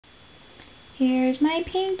Here's my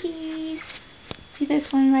pinkies. See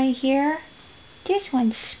this one right here? This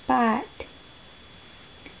one's Spot.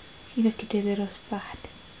 See, look at the little spot.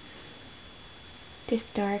 This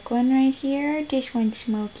dark one right here, this one's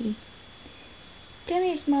Smokey. Come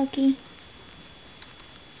here, Smokey.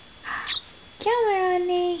 Come here,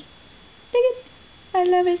 honey. Look at, I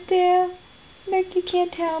love his tail. Look, you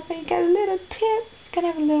can't tell, but he got a little tip. He's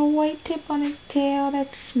gonna have a little white tip on his tail.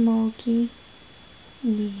 That's Smokey.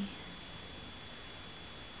 Yeah.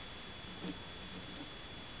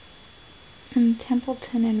 And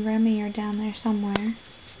Templeton and Remy are down there somewhere.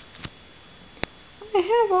 I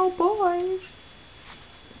have all boys.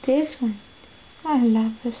 This one. I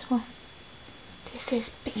love this one. This is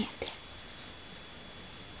Bandit.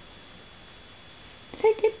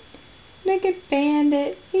 Look at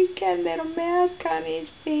Bandit. He's got a little mask on his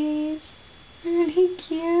face. Isn't he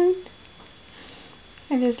cute?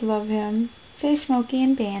 I just love him. Say Smokey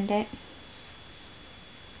and Bandit.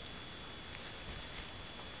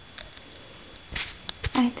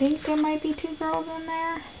 I think there might be 2 girls in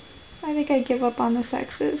there. I think I give up on the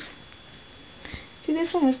sexes. See,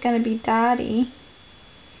 this one was going to be Dottie.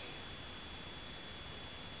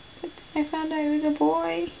 But then I found out he was a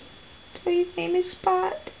boy. So his name is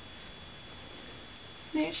Spot.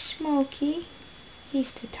 There's Smokey.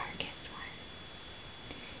 He's the darkest one.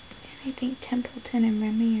 And I think Templeton and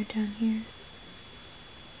Remy are down here.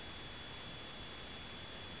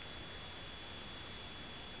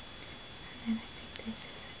 And then I think this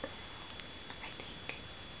is a girl. I think.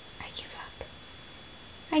 I give up.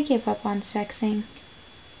 I give up on sexing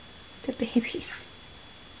the babies.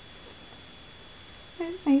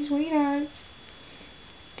 That's my sweethearts.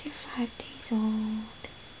 They're 5 days old.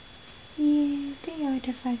 Yeah, they are.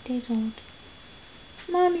 They're 5 days old.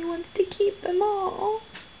 Mommy wants to keep them all.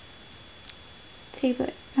 See,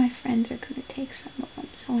 but my friends are going to take some of them,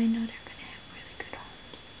 so I know they're going to have really good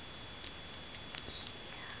homes.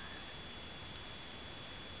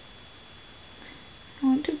 Yeah. I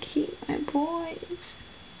want to keep my boys.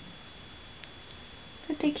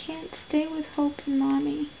 But they can't stay with Hope and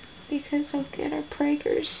Mommy because they'll get our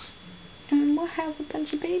preggers. And we'll have a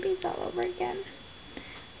bunch of babies all over again.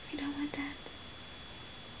 I don't want that.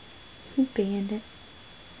 Bandit.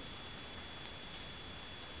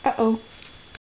 Uh-oh.